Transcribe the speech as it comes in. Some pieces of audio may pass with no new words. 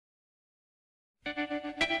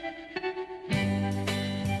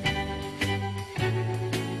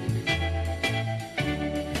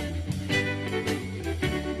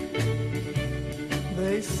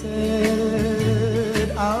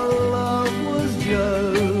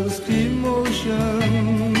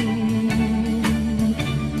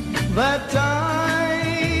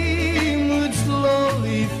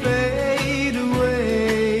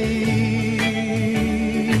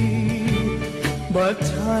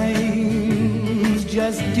times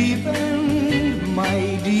just deepened my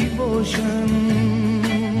devotion.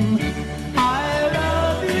 I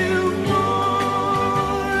love you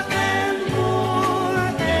more and more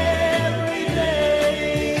every day.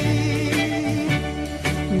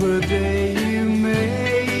 The day you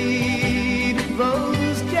made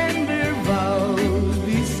those tender vows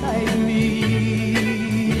beside me,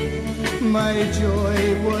 my joy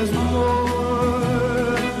was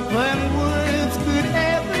more than words could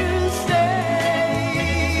ever say.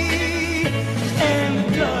 And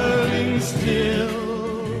darling, still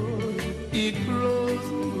it grows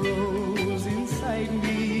and grows inside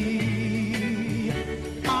me.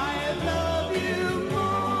 I love you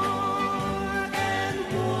more and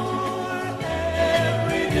more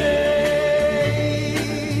every day.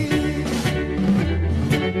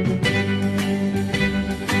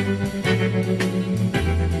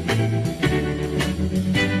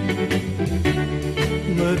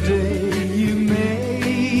 The day you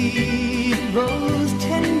made those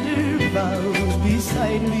tender vows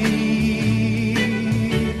beside me,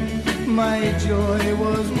 my joy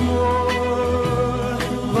was more